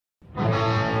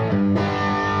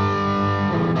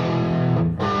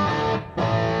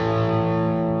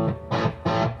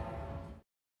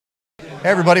Hey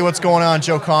everybody, what's going on?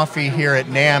 Joe Coffey here at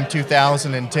NAMM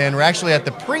 2010. We're actually at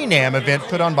the pre-NAMM event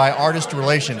put on by Artist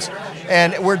Relations.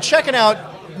 And we're checking out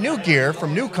new gear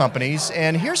from new companies,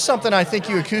 and here's something I think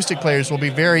you acoustic players will be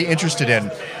very interested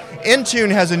in. Intune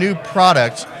has a new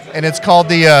product, and it's called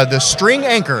the String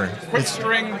Anchor. Quick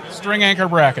string anchor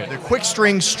bracket. The Quick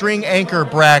String Anchor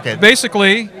bracket.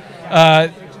 Basically,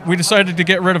 we decided to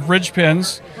get rid of bridge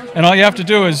pins, and all you have to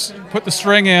do is put the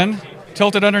string in,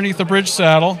 tilt it underneath the bridge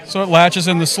saddle so it latches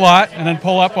in the slot, and then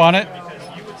pull up on it.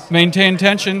 Maintain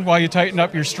tension while you tighten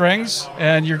up your strings,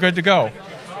 and you're good to go.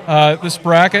 This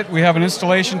bracket, we have an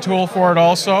installation tool for it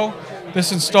also.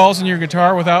 This installs in your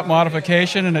guitar without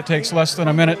modification, and it takes less than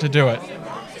a minute to do it.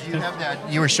 You have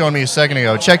that you were showing me a second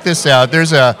ago. Check this out.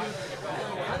 There's a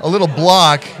little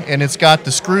block, and it's got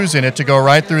the screws in it to go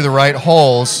right through the right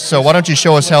holes. So why don't you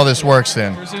show us how this works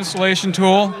then? There's the installation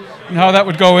tool, and how that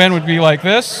would go in would be like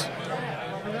this.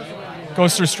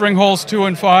 Goes through string holes 2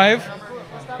 and 5,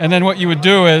 and then what you would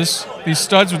do is these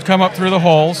studs would come up through the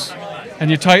holes, and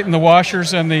you tighten the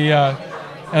washers and the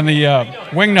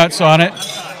wing nuts on it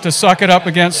to suck it up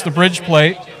against the bridge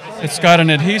plate. It's got an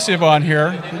adhesive on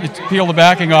here. You peel the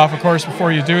backing off, of course,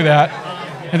 before you do that,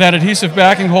 and that adhesive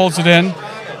backing holds it in.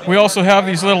 We also have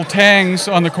these little tangs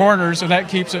on the corners, and that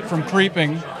keeps it from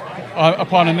creeping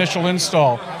upon initial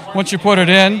install. Once you put it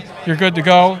in, you're good to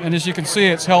go, and as you can see,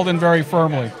 it's held in very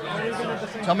firmly.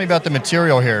 Tell me about the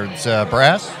material here. It's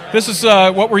brass? This is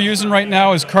what we're using right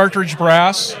now is cartridge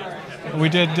brass. We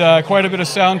did quite a bit of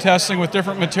sound testing with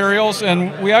different materials,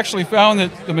 and we actually found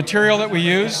that the material that we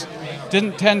use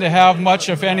didn't tend to have much,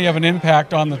 if any, of an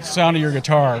impact on the sound of your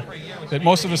guitar. That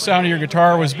most of the sound of your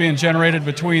guitar was being generated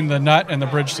between the nut and the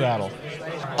bridge saddle.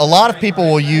 A lot of people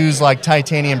will use like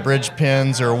titanium bridge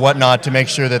pins or whatnot to make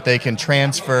sure that they can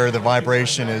transfer the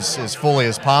vibration as fully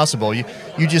as possible. You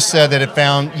just said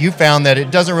that you found that it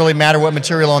doesn't really matter what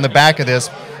material on the back of this.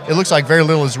 It looks like very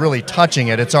little is really touching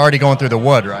it. It's already going through the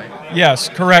wood, right? Yes,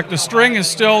 correct. The string is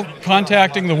still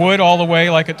contacting the wood all the way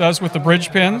like it does with the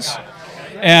bridge pins.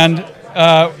 And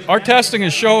our testing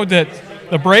has showed that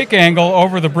the break angle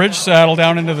over the bridge saddle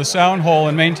down into the sound hole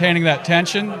and maintaining that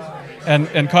tension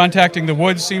and contacting the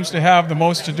wood seems to have the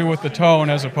most to do with the tone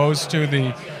as opposed to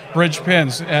the bridge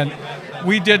pins. And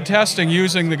we did testing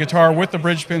using the guitar with the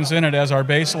bridge pins in it as our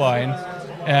baseline,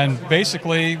 and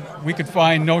basically we could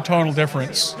find no tonal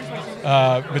difference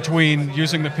between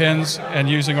using the pins and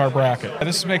using our bracket.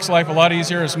 This makes life a lot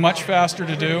easier. It's much faster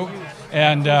to do,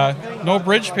 and no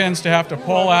bridge pins to have to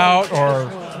pull out or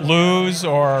lose,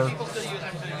 or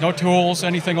no tools,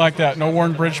 anything like that. No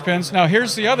worn bridge pins. Now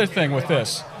here's the other thing with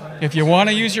this. If you want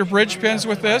to use your bridge pins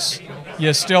with this,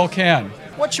 you still can.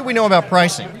 What should we know about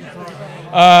pricing?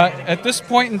 At this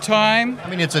point in time... I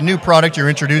mean, it's a new product. You're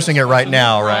introducing it right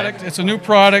now, right? It's a new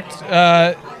product.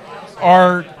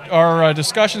 Our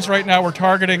discussions right now, we're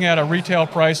targeting at a retail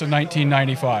price of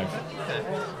 $19.95.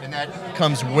 And that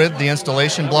comes with the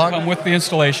installation block? Come with the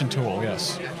installation tool,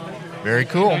 yes. Very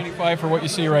cool. $19.95 for what you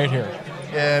see right here.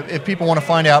 If people want to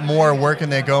find out more, where can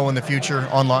they go in the future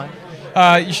online?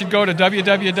 You should go to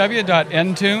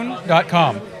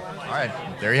www.ntune.com. All right,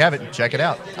 there you have it. Check it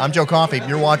out. I'm Joe Coffey.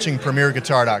 You're watching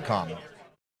PremierGuitar.com.